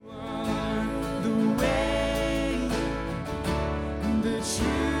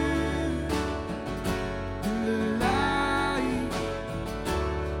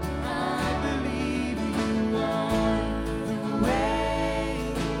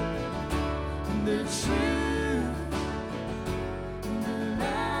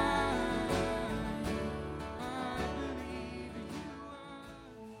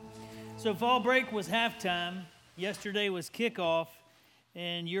So fall break was halftime. Yesterday was kickoff,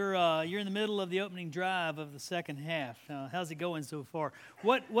 and you're in the middle of the opening drive of the second half. How's it going so far?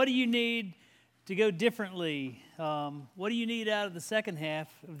 What do you need to go differently? What do you need out of the second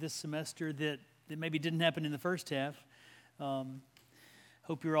half of this semester that maybe didn't happen in the first half?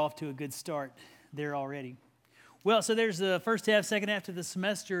 Hope you're off to a good start there already. Well, so there's the first half, second half to the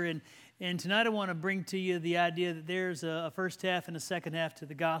semester, and tonight I want to bring to you the idea that there's a first half and a second half to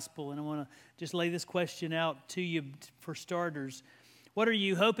the gospel, and I want to just lay this question out to you for starters. What are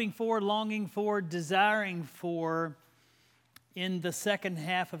you hoping for, longing for, desiring for in the second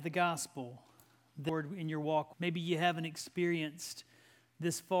half of the gospel? Lord, in your walk, maybe you haven't experienced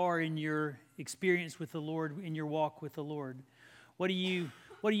this far in your experience with the Lord, in your walk with the Lord. What do you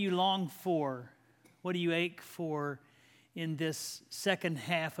long for? What do you ache for in this second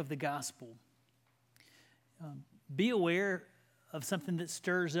half of the gospel? Be aware of something that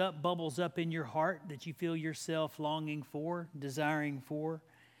stirs up, bubbles up in your heart that you feel yourself longing for, desiring for,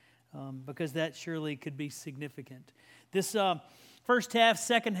 because that surely could be significant. This first half,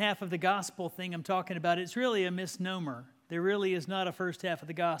 second half of the gospel thing I'm talking about, it's really a misnomer. There really is not a first half of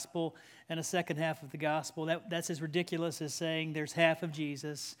the gospel and a second half of the gospel. That's as ridiculous as saying there's half of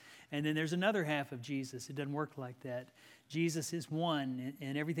Jesus and then there's another half of Jesus. It doesn't work like that. Jesus is one,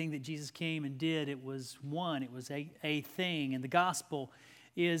 and everything that Jesus came and did, it was one. It was a thing, and the gospel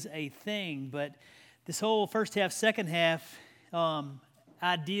is a thing. But this whole first half, second half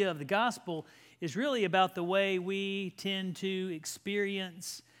idea of the gospel is really about the way we tend to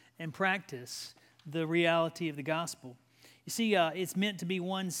experience and practice the reality of the gospel. You see, it's meant to be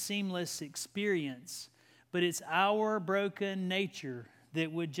one seamless experience, but it's our broken nature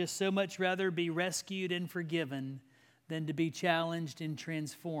that would just so much rather be rescued and forgiven than to be challenged and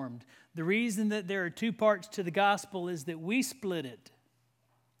transformed. The reason that there are two parts to the gospel is that we split it.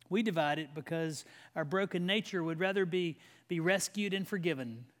 We divide it because our broken nature would rather be rescued and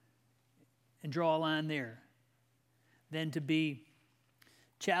forgiven and draw a line there than to be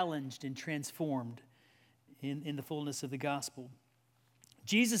challenged and transformed in the fullness of the gospel.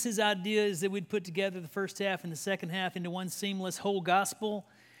 Jesus' idea is that we'd put together the first half and the second half into one seamless whole gospel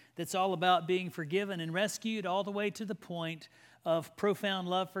that's all about being forgiven and rescued all the way to the point of profound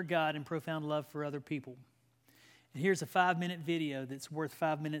love for God and profound love for other people. And here's a 5-minute video that's worth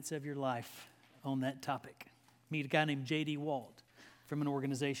 5 minutes of your life on that topic. Meet a guy named J.D. Walt from an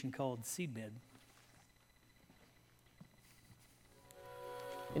organization called Seedbed.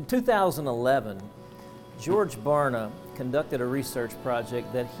 In 2011, George Barna conducted a research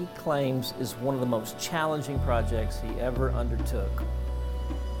project that he claims is one of the most challenging projects he ever undertook.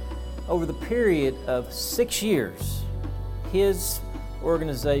 Over the period of 6 years, his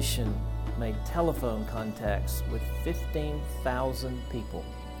organization made telephone contacts with 15,000 people,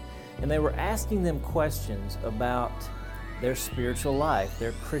 and they were asking them questions about their spiritual life,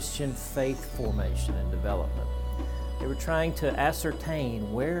 their Christian faith formation and development. They were trying to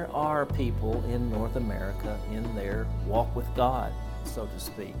ascertain where are people in North America in their walk with God, so to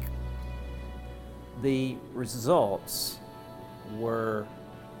speak. The results were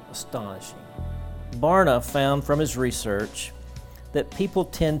astonishing. Barna found from his research that people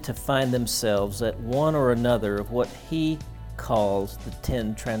tend to find themselves at one or another of what he calls the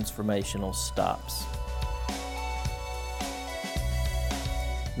 10 transformational stops.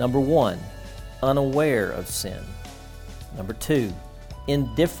 Number 1, unaware of sin. Number 2,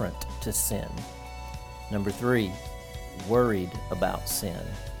 indifferent to sin. Number 3, worried about sin.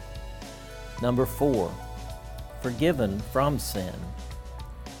 Number 4, forgiven from sin.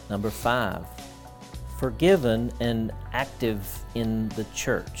 Number 5, forgiven and active in the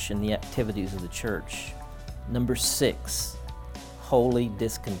church, in the activities of the church. Number 6, holy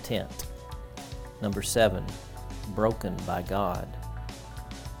discontent. Number 7, broken by God.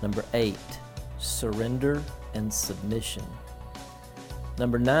 Number 8, surrender and submission.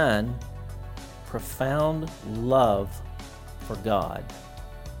 Number 9, profound love for God.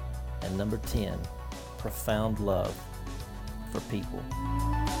 And number 10, profound love for people.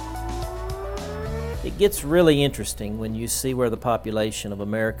 It gets really interesting when you see where the population of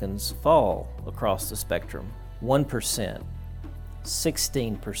Americans fall across the spectrum. 1%,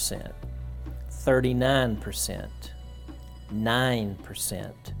 16%, 39%,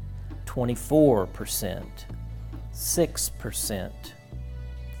 9%, 24%, 6%,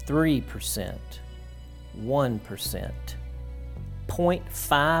 3%, 1%,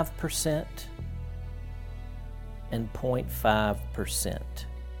 0.5%, and 0.5%.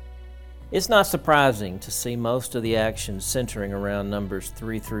 It's not surprising to see most of the action centering around numbers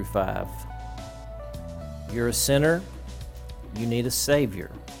 3 through 5. You're a sinner, you need a Savior.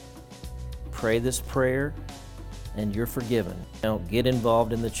 pray this prayer and you're forgiven. Don't get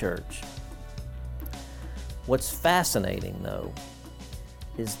involved in the church. What's fascinating, though,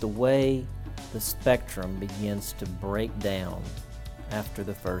 is the way the spectrum begins to break down after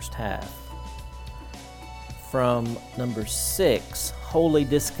the first half. From number 6, holy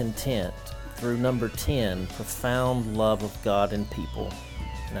discontent, through number 10, profound love of God and people,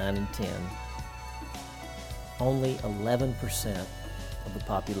 9 and 10, only 11% of the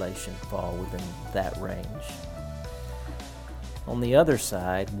population fall within that range. On the other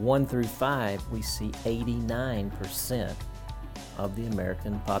side, 1 through 5, we see 89% of the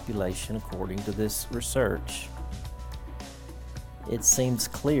American population, according to this research. It seems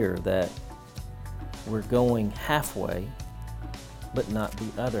clear that we're going halfway, but not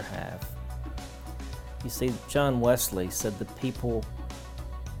the other half. You see, John Wesley said the people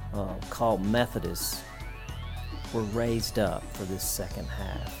called Methodists were raised up for this second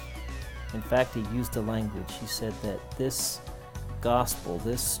half. In fact, he used the language. He said that this gospel,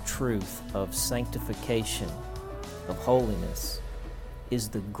 this truth of sanctification, of holiness, is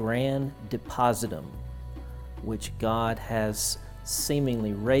the grand depositum which God has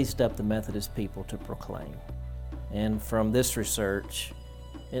seemingly raised up the Methodist people to proclaim. And from this research,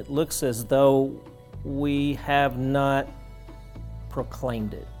 it looks as though we have not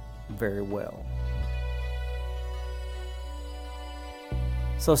proclaimed it very well.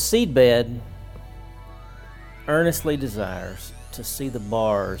 So Seedbed earnestly desires to see the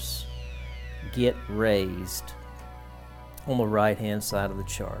bars get raised on the right-hand side of the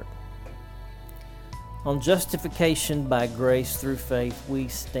chart. On justification by grace through faith, we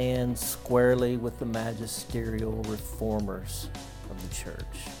stand squarely with the magisterial reformers of the church.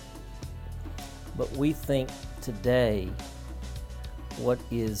 But we think today what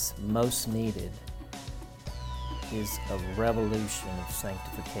is most needed is a revolution of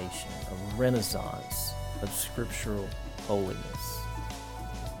sanctification, a renaissance of scriptural holiness.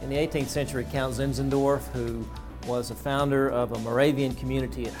 In the 18th century, Count Zinzendorf, who was a founder of a Moravian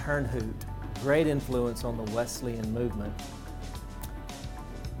community at Herrnhut, great influence on the Wesleyan movement,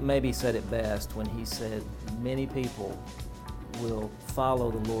 maybe said it best when he said, many people will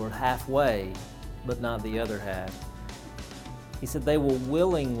follow the Lord halfway, but not the other half. He said they will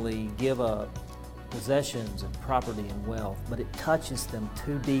willingly give up possessions and property and wealth, but it touches them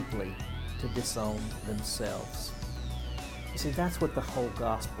too deeply to disown themselves. You see, that's what the whole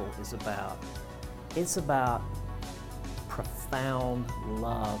gospel is about. It's about profound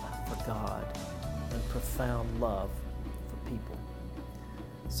love for God and profound love for people.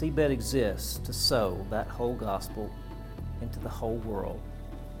 Seedbed exists to sow that whole gospel into the whole world.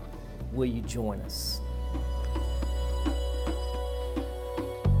 Will you join us?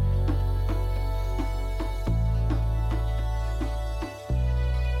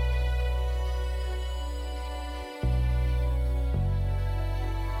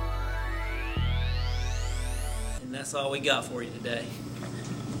 And that's all we got for you today.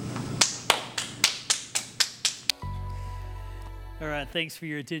 All right, thanks for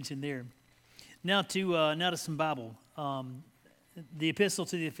your attention there. Now to some Bible. The Epistle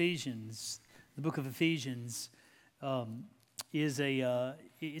to the Ephesians, the book of Ephesians, is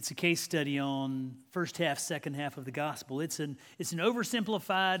it's a case study on first half, second half of the gospel. It's an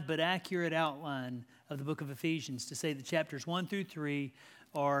oversimplified but accurate outline of the book of Ephesians to say that chapters 1 through 3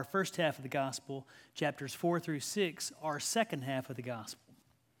 are first half of the gospel, chapters 4 through 6 are second half of the gospel.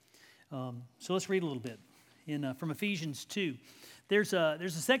 So let's read a little bit from Ephesians 2. There's a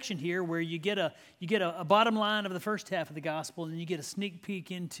section here where you get a bottom line of the first half of the gospel, and then you get a sneak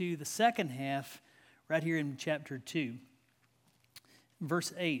peek into the second half right here in chapter 2.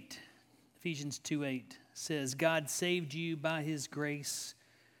 Verse 8, Ephesians 2:8 says, God saved you by his grace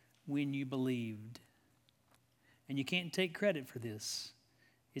when you believed. And you can't take credit for this.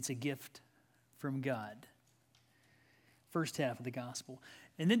 It's a gift from God. First half of the gospel.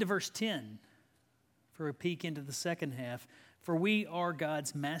 And then to verse 10, for a peek into the second half. For we are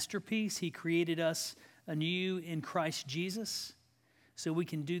God's masterpiece. He created us anew in Christ Jesus so we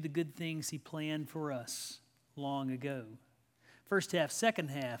can do the good things he planned for us long ago. First half, second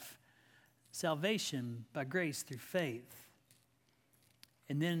half, salvation by grace through faith.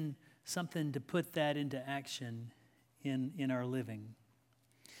 And then something to put that into action in our living.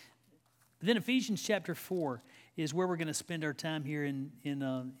 Then Ephesians chapter 4 is where we're going to spend our time here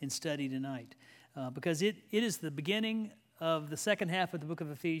in study tonight. Because it is the beginning of the second half of the book of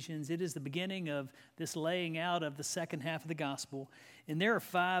Ephesians. It is the beginning of this laying out of the second half of the gospel. And there are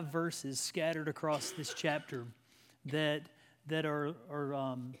 5 verses scattered across this chapter that are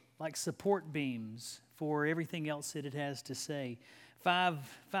like support beams for everything else that it has to say. five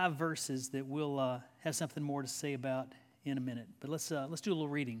verses that we'll have something more to say about in a minute. But let's do a little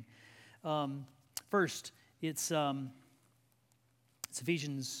reading. First, it's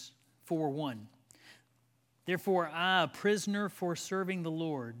Ephesians 4:1. Therefore, I, a prisoner for serving the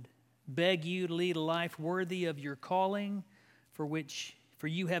Lord, beg you to lead a life worthy of your calling, for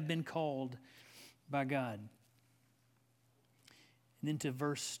you have been called by God. And then to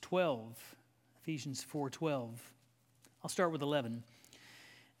verse 12, Ephesians 4:12. I'll start with 11.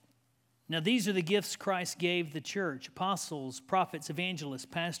 Now these are the gifts Christ gave the church: apostles, prophets, evangelists,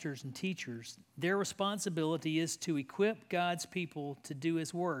 pastors, and teachers. Their responsibility is to equip God's people to do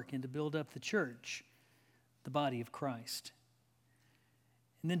His work and to build up the church, the body of Christ.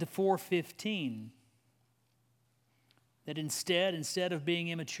 And then to 4:15, that instead of being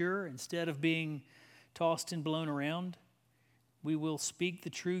immature, instead of being tossed and blown around, we will speak the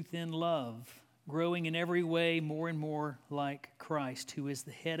truth in love, growing in every way more and more like Christ, who is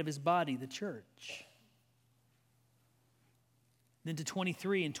the head of His body, the church. Then to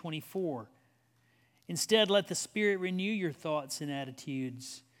 23 and 24, instead let the Spirit renew your thoughts and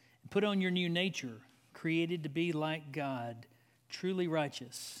attitudes, and put on your new nature, created to be like God, truly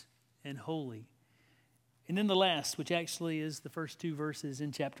righteous and holy. And then the last, which actually is the first two verses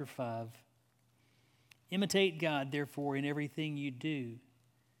in chapter 5. Imitate God, therefore, in everything you do,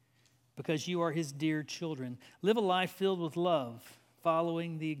 because you are His dear children. Live a life filled with love,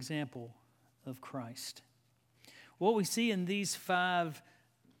 following the example of Christ. What we see in these 5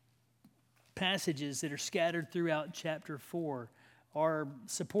 passages that are scattered throughout chapter 4 are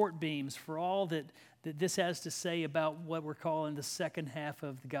support beams for all that this has to say about what we're calling the second half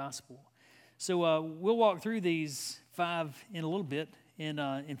of the gospel. So we'll walk through these 5 in a little bit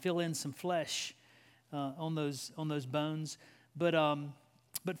and fill in some flesh on those bones.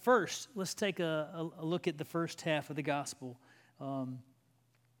 But first, let's take a look at the first half of the gospel. The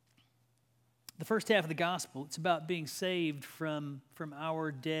first half of the gospel, it's about being saved from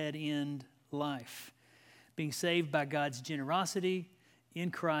our dead-end life, being saved by God's generosity in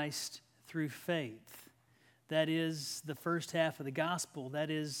Christ through faith. That is the first half of the gospel. That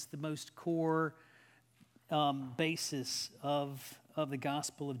is the most core basis of the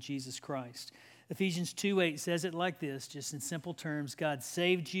gospel of Jesus Christ. Ephesians 2:8 says it like this, just in simple terms: God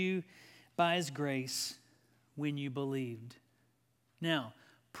saved you by His grace when you believed. Now,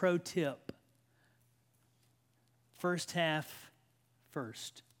 pro tip: first half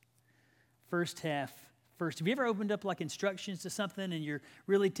first. First half first. Have you ever opened up like instructions to something and you're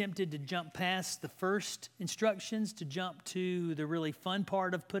really tempted to jump past the first instructions to jump to the really fun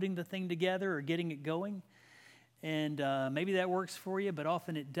part of putting the thing together or getting it going? And maybe that works for you, but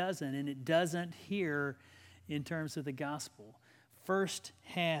often it doesn't. And it doesn't here in terms of the gospel. First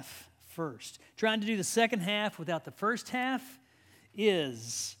half first. Trying to do the second half without the first half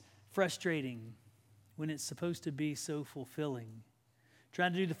is frustrating when it's supposed to be so fulfilling.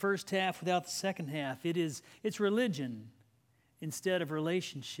 Trying to do the first half without the second half, it's religion instead of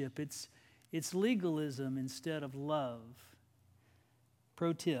relationship. It's legalism instead of love.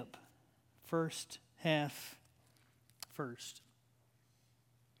 Pro tip: first half first.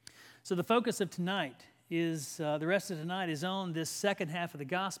 So the focus of tonight is, the rest of tonight is on this second half of the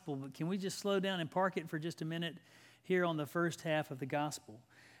gospel, but can we just slow down and park it for just a minute here on the first half of the gospel?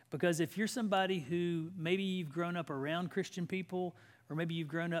 Because if you're somebody who maybe you've grown up around Christian people, or maybe you've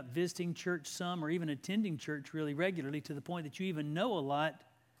grown up visiting church some, or even attending church really regularly to the point that you even know a lot,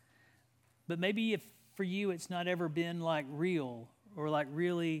 but maybe if for you it's not ever been like real or like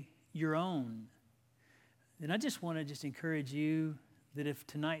really your own, then I just want to encourage you that if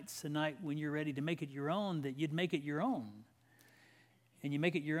tonight's the night when you're ready to make it your own, that you'd make it your own. And you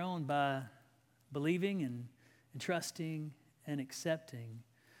make it your own by believing and trusting and accepting,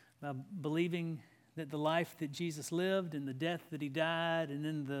 by believing that the life that Jesus lived and the death that He died and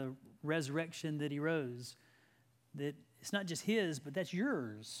then the resurrection that He rose, that it's not just His, but that's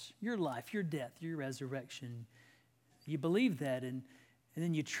yours, your life, your death, your resurrection. You believe that and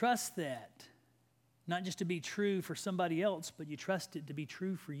then you trust that. Not just to be true for somebody else, but you trust it to be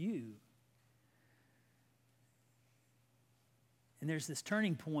true for you. And there's this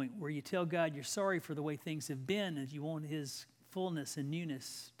turning point where you tell God you're sorry for the way things have been and you want His fullness and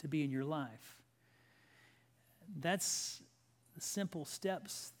newness to be in your life. That's the simple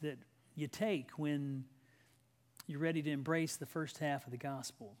steps that you take when you're ready to embrace the first half of the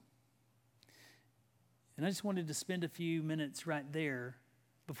gospel. And I just wanted to spend a few minutes right there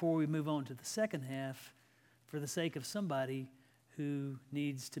before we move on to the second half, for the sake of somebody who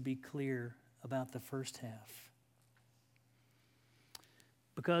needs to be clear about the first half.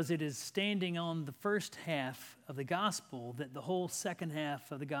 because it is standing on the first half of the gospel that the whole second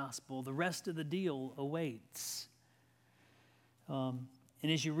half of the gospel, the rest of the deal, awaits. And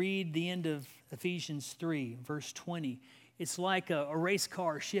as you read the end of Ephesians 3, verse 20, it's like a race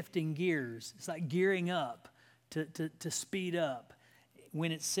car shifting gears. It's like gearing up to speed up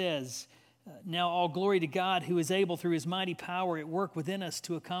when it says, now all glory to God who is able through his mighty power at work within us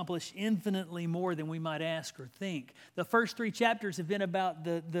to accomplish infinitely more than we might ask or think. The first 3 chapters have been about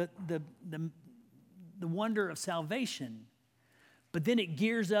the wonder of salvation. But then it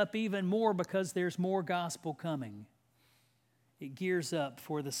gears up even more because there's more gospel coming. It gears up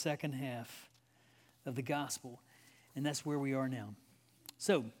for the second half of the gospel. And that's where we are now.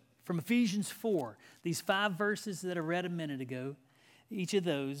 So, from Ephesians 4, these 5 verses that I read a minute ago, each of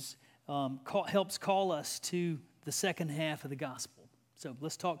those helps call us to the second half of the gospel. So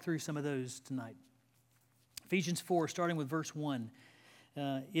let's talk through some of those tonight. Ephesians 4, starting with verse 1.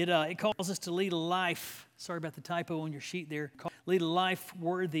 It calls us to lead a life, sorry about the typo on your sheet there, lead a life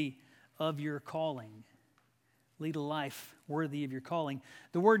worthy of your calling. Lead a life worthy of your calling.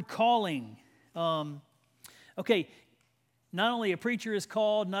 The word calling, not only a preacher is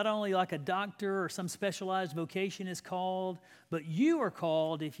called, not only like a doctor or some specialized vocation is called, but you are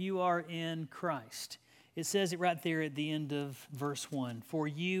called if you are in Christ. It says it right there at the end of verse 1. For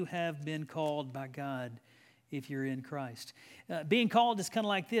you have been called by God if you're in Christ. Being called is kind of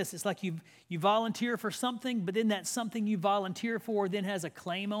like this. It's like you volunteer for something, but then that something you volunteer for then has a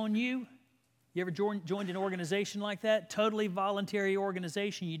claim on you. You ever joined an organization like that? Totally voluntary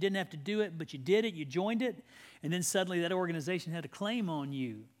organization. You didn't have to do it, but you did it. You joined it. And then suddenly that organization had a claim on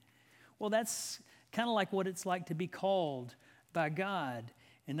you. Well, that's kind of like what it's like to be called by God.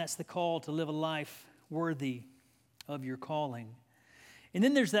 And that's the call to live a life worthy of your calling. And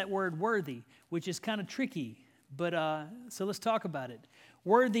then there's that word worthy, which is kind of tricky. But so let's talk about it.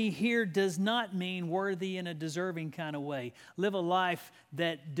 Worthy here does not mean worthy in a deserving kind of way. Live a life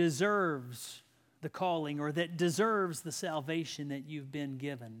that deserves the calling or that deserves the salvation that you've been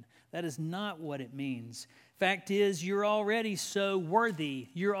given. That is not what it means. Fact is, you're already so worthy,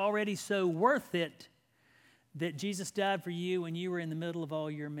 you're already so worth it that Jesus died for you when you were in the middle of all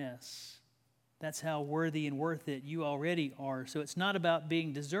your mess. That's how worthy and worth it you already are. So it's not about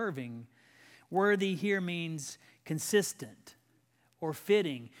being deserving. Worthy here means consistent or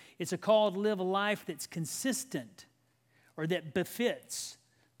fitting. It's a call to live a life that's consistent or that befits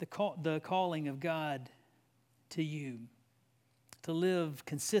the calling of God to you. To live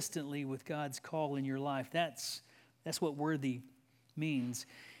consistently with God's call in your life. That's what worthy means.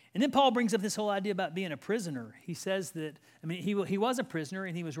 And then Paul brings up this whole idea about being a prisoner. He says that, he was a prisoner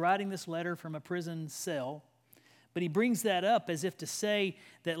and he was writing this letter from a prison cell. But he brings that up as if to say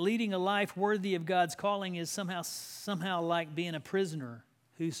that leading a life worthy of God's calling is somehow like being a prisoner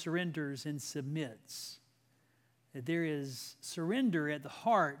who surrenders and submits. That there is surrender at the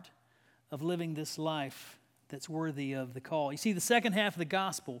heart of living this life that's worthy of the call. You see, the second half of the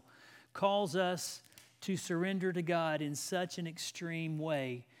gospel calls us to surrender to God in such an extreme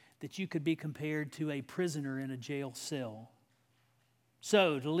way that you could be compared to a prisoner in a jail cell.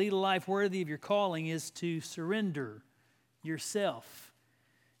 So, to lead a life worthy of your calling is to surrender yourself,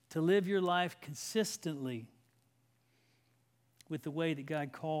 to live your life consistently with the way that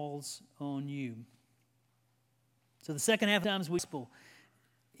God calls on you. So the second half of the gospel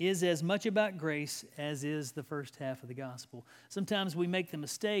is as much about grace as is the first half of the gospel. Sometimes we make the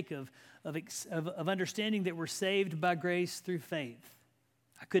mistake of understanding that we're saved by grace through faith.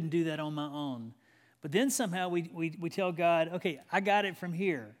 I couldn't do that on my own. But then somehow we tell God, okay, I got it from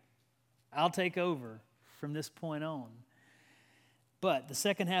here. I'll take over from this point on. But the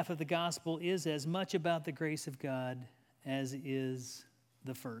second half of the gospel is as much about the grace of God as is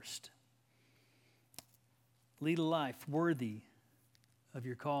the first. Lead a life worthy of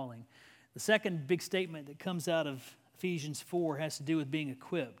your calling. The second big statement that comes out of Ephesians 4 has to do with being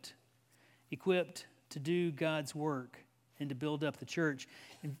equipped to do God's work and to build up the church.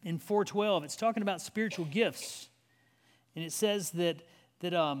 In 4:12, it's talking about spiritual gifts. And it says that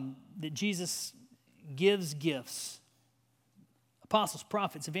Jesus gives gifts. Apostles,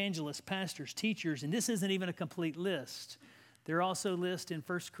 prophets, evangelists, pastors, teachers, and this isn't even a complete list. They're also listed in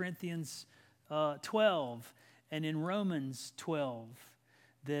 1 Corinthians 12 and in Romans 12.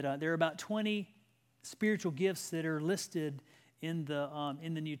 That there are about 20 spiritual gifts that are listed in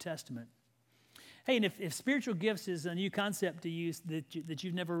the New Testament. Hey, and if spiritual gifts is a new concept to you that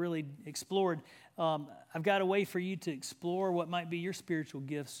you've never really explored, I've got a way for you to explore what might be your spiritual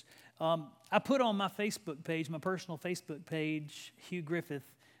gifts. I put on my Facebook page, my personal Facebook page, Hugh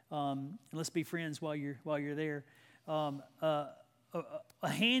Griffith, and let's be friends while you're there, a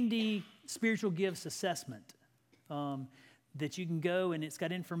handy spiritual gifts assessment that you can go, and it's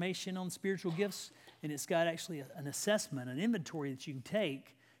got information on spiritual gifts, and it's got actually an assessment, an inventory that you can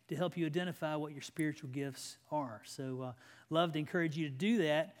take to help you identify what your spiritual gifts are. So love to encourage you to do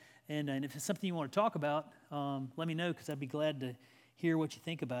that. And if it's something you want to talk about, let me know, because I'd be glad to hear what you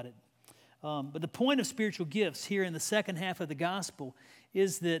think about it. But the point of spiritual gifts here in the second half of the gospel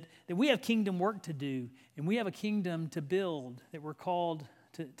is that we have kingdom work to do, and we have a kingdom to build, that we're called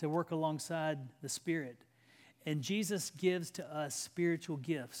to work alongside the Spirit. And Jesus gives to us spiritual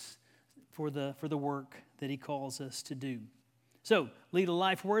gifts for the work that he calls us to do. So, lead a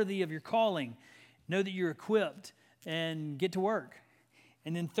life worthy of your calling. Know that you're equipped, and get to work.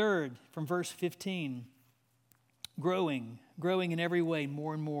 And then third, from verse 15, growing in every way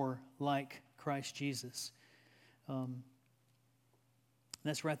more and more like Christ Jesus.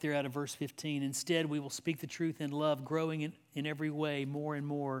 That's right there out of verse 15. Instead, we will speak the truth in love, growing in every way more and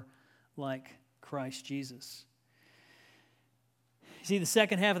more like Christ Jesus. See, the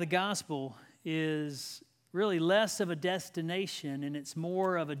second half of the gospel is really less of a destination, and it's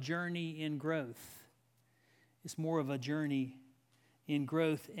more of a journey in growth. It's more of a journey in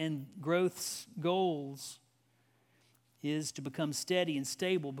growth, and growth's goals is to become steady and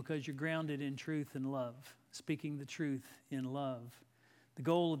stable because you're grounded in truth and love, speaking the truth in love. The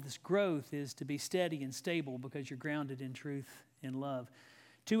goal of this growth is to be steady and stable because you're grounded in truth and love.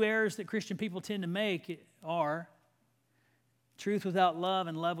 Two errors that Christian people tend to make are truth without love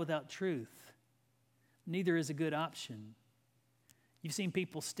and love without truth. Neither is a good option. You've seen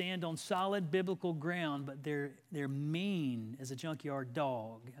people stand on solid biblical ground, but they're mean as a junkyard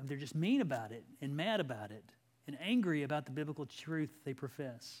dog. They're just mean about it and mad about it and angry about the biblical truth they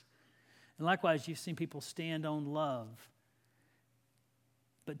profess. And likewise, you've seen people stand on love,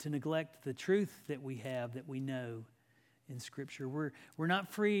 but to neglect the truth that we have, that we know in Scripture. We're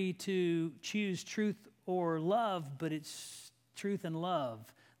not free to choose truth or love, but it's truth and love.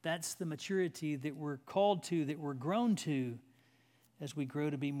 That's the maturity that we're called to, that we're grown to, as we grow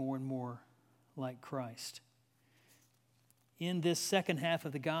to be more and more like Christ. In this second half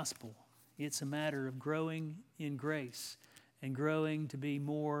of the gospel, it's a matter of growing in grace and growing to be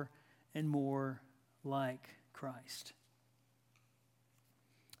more and more like Christ.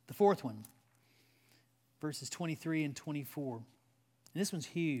 The fourth one, verses 23 and 24. And this one's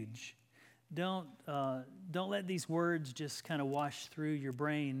huge. Don't let these words just kind of wash through your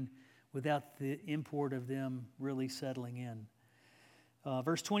brain without the import of them really settling in.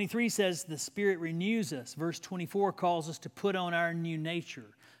 Verse 23 says the Spirit renews us. Verse 24 calls us to put on our new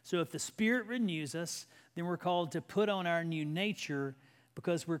nature. So if the Spirit renews us, then we're called to put on our new nature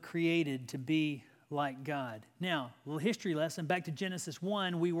because we're created to be like God. Now, a little history lesson. Back to Genesis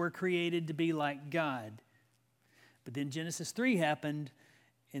 1, we were created to be like God. But then Genesis 3 happened,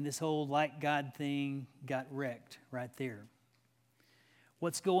 and this whole like God thing got wrecked right there.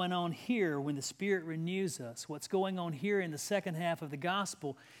 What's going on here when the Spirit renews us, what's going on here in the second half of the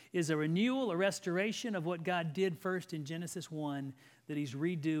gospel is a renewal, a restoration of what God did first in Genesis 1 that he's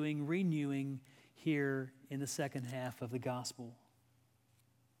renewing here in the second half of the gospel.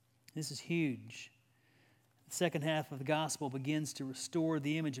 This is huge. The second half of the gospel begins to restore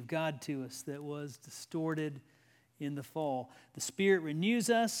the image of God to us that was distorted in the fall. The Spirit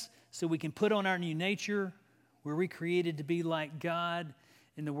renews us so we can put on our new nature. We're recreated to be like God.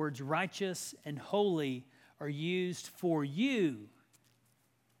 And the words righteous and holy are used for you.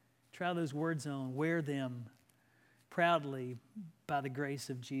 Try those words on. Wear them proudly by the grace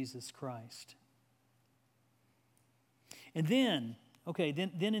of Jesus Christ. And then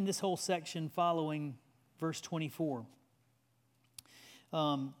in this whole section following verse 24,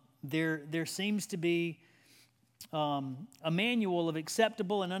 there seems to be a manual of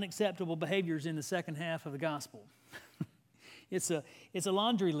acceptable and unacceptable behaviors in the second half of the gospel. It's a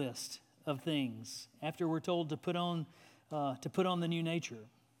laundry list of things after we're told to put on the new nature.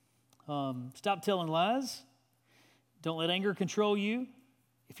 Stop telling lies. Don't let anger control you.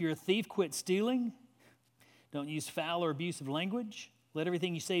 If you're a thief, quit stealing. Don't use foul or abusive language. Let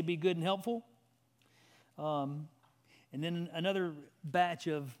everything you say be good and helpful. And then another batch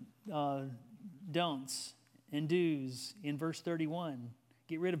of don'ts and do's in verse 31.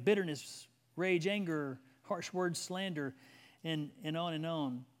 Get rid of bitterness, rage, anger, harsh words, slander, and on and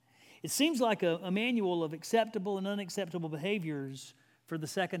on. It seems like a manual of acceptable and unacceptable behaviors for the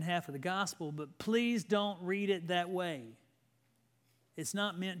second half of the gospel, but please don't read it that way. It's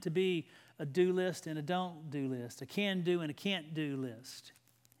not meant to be a do list and a don't do list, a can do and a can't do list.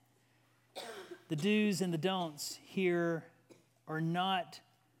 The do's and the don'ts here are not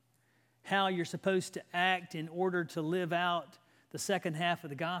how you're supposed to act in order to live out the second half of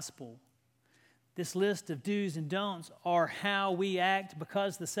the gospel. This list of do's and don'ts are how we act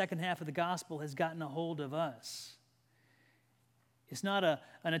because the second half of the gospel has gotten a hold of us. It's not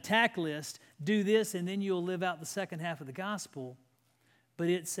an attack list, do this and then you'll live out the second half of the gospel, but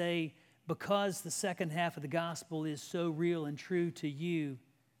it's because the second half of the gospel is so real and true to you,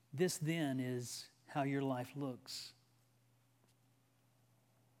 this then is how your life looks.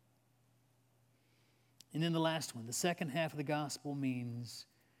 And then the last one, the second half of the gospel means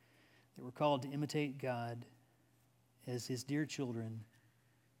that we're called to imitate God as His dear children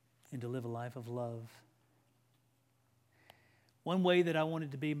and to live a life of love. One way that I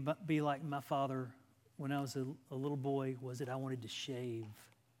wanted to be like my father when I was a little boy was that I wanted to shave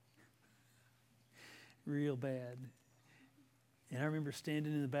real bad. And I remember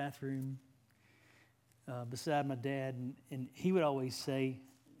standing in the bathroom beside my dad, and he would always say,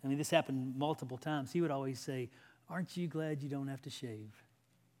 I mean, this happened multiple times, he would always say, "Aren't you glad you don't have to shave?"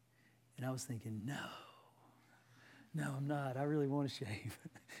 And I was thinking, no, I'm not. I really want to shave.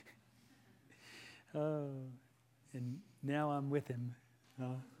 And now I'm with him.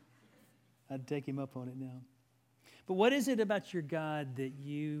 I'd take him up on it now. But what is it about your God that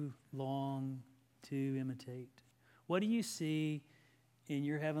you long to imitate? What do you see in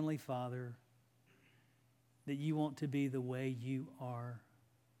your Heavenly Father that you want to be the way you are?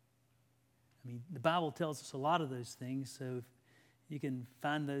 I mean, the Bible tells us a lot of those things, so if you can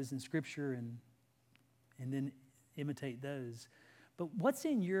find those in Scripture and then imitate those. But what's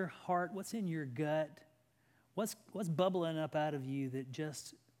in your heart? What's in your gut? What's bubbling up out of you that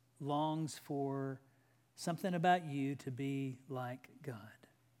just longs for something about you to be like God?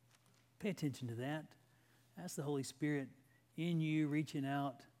 Pay attention to that. That's the Holy Spirit in you reaching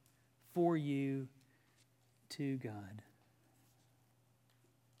out for you to God.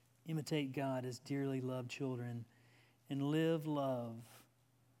 Imitate God as dearly loved children and live love,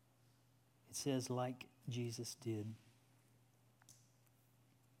 it says, like Jesus did.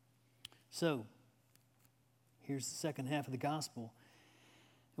 So, here's the second half of the gospel.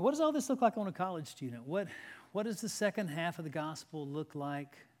 What does all this look like on a college student? What does the second half of the gospel look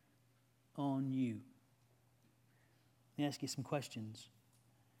like on you? Let me ask you some questions.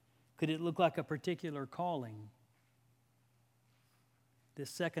 Could it look like a particular calling? This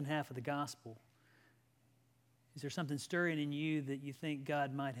second half of the gospel. Is there something stirring in you that you think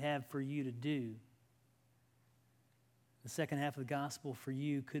God might have for you to do? The second half of the gospel for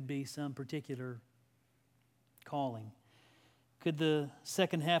you could be some particular calling. Could the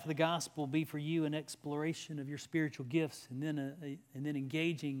second half of the gospel be for you an exploration of your spiritual gifts and then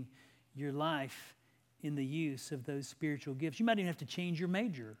engaging your life in the use of those spiritual gifts? You might even have to change your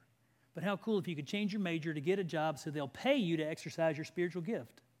major. But how cool if you could change your major to get a job so they'll pay you to exercise your spiritual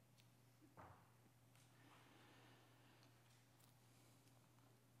gift.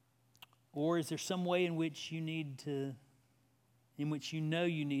 Or is there some way in which you know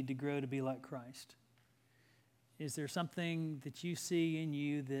you need to grow to be like Christ? Is there something that you see in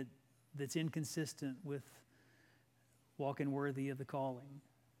you that's inconsistent with walking worthy of the calling?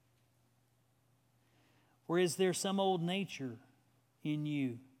 Or is there some old nature in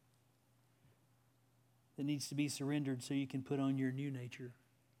you that needs to be surrendered so you can put on your new nature?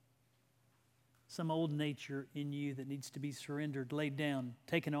 Some old nature in you that needs to be surrendered, laid down,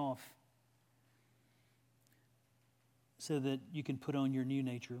 taken off, so that you can put on your new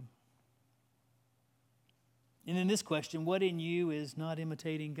nature. And in this question, what in you is not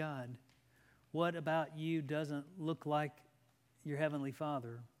imitating God? What about you doesn't look like your Heavenly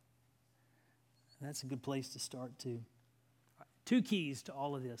Father? That's a good place to start too. Two keys to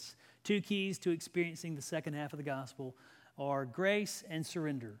all of this. Two keys to experiencing the second half of the gospel are grace and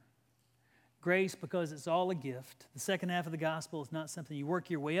surrender. Grace because it's all a gift. The second half of the gospel is not something you work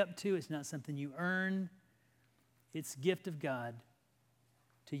your way up to. It's not something you earn. It's a gift of God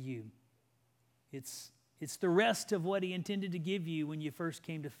to you. It's the rest of what He intended to give you when you first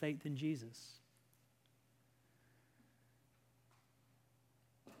came to faith in Jesus.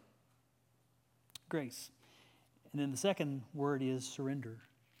 Grace. And then the second word is surrender,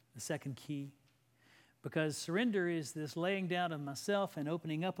 the second key. Because surrender is this laying down of myself and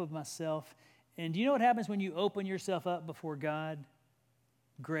opening up of myself. And do you know what happens when you open yourself up before God?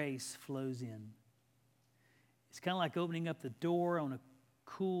 Grace flows in. It's kind of like opening up the door on a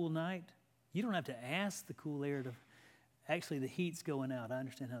cool night. You don't have to ask the cool air to... Actually, the heat's going out. I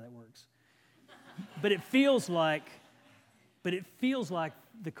understand how that works. But it feels like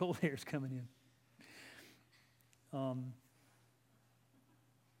the cold air's coming in.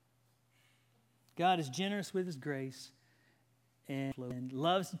 God is generous with His grace and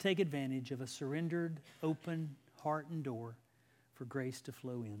loves to take advantage of a surrendered, open heart and door for grace to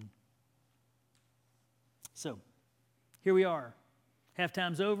flow in. So, here we are.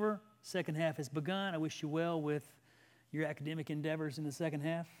 Halftime's over. Second half has begun. I wish you well with your academic endeavors in the second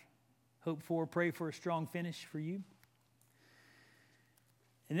half. Pray for a strong finish for you.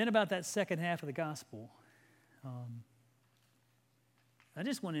 And then about that second half of the gospel, I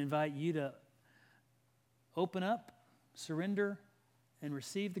just want to invite you to open up, surrender, and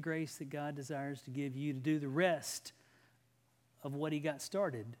receive the grace that God desires to give you to do the rest of what He got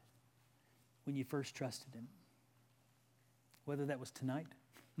started when you first trusted Him. Whether that was tonight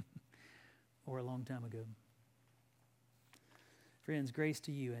or a long time ago. Friends, grace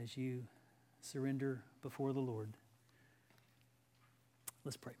to you as you surrender before the Lord.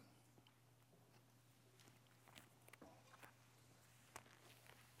 Let's pray.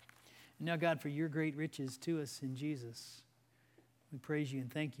 And now, God, for your great riches to us in Jesus, we praise you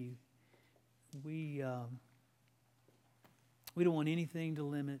and thank you. We don't want anything to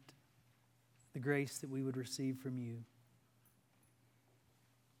limit the grace that we would receive from you.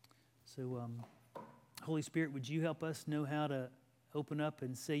 So, Holy Spirit, would you help us know how to open up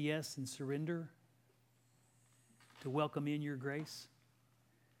and say yes and surrender to welcome in your grace?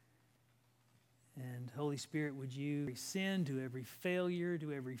 And Holy Spirit, would you every sin, to every failure,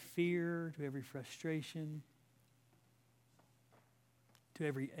 to every fear, to every frustration, to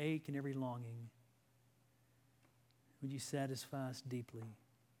every ache and every longing, would you satisfy us deeply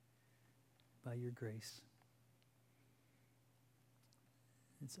by your grace?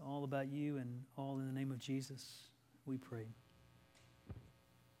 It's all about you and all in the name of Jesus, we pray.